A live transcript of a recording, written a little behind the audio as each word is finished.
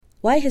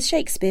Why has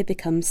Shakespeare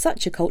become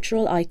such a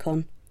cultural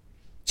icon?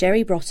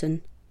 Jerry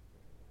Broughton.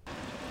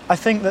 I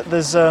think that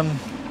there's a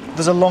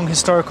long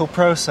historical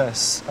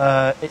process.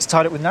 It's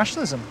tied up with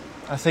nationalism.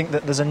 I think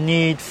that there's a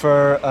need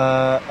for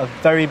a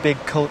very big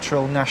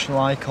cultural national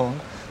icon.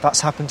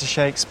 That's happened to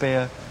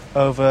Shakespeare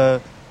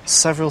over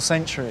several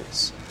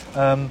centuries.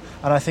 And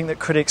I think that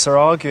critics are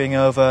arguing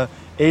over,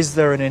 is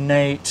there an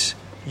innate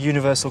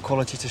universal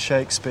quality to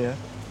Shakespeare,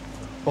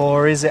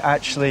 or is it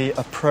actually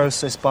a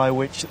process by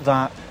which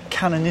that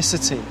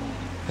canonicity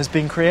has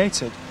been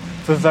created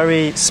for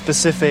very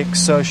specific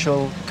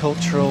social,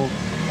 cultural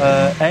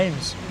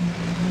aims?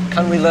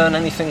 Can we learn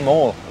anything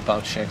more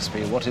about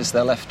Shakespeare? What is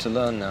there left to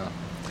learn now?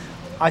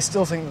 I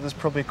still think that there's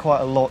probably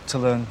quite a lot to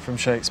learn from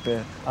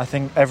Shakespeare. I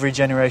think every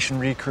generation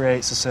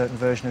recreates a certain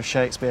version of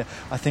Shakespeare.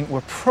 I think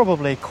we're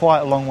probably quite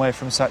a long way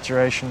from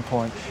saturation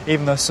point,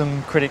 even though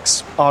some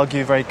critics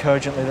argue very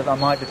cogently that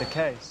might be the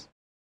case.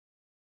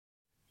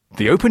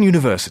 The Open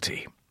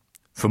University.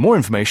 For more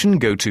information,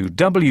 go to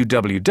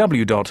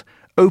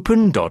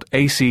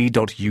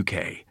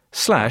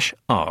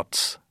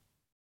www.open.ac.uk/arts.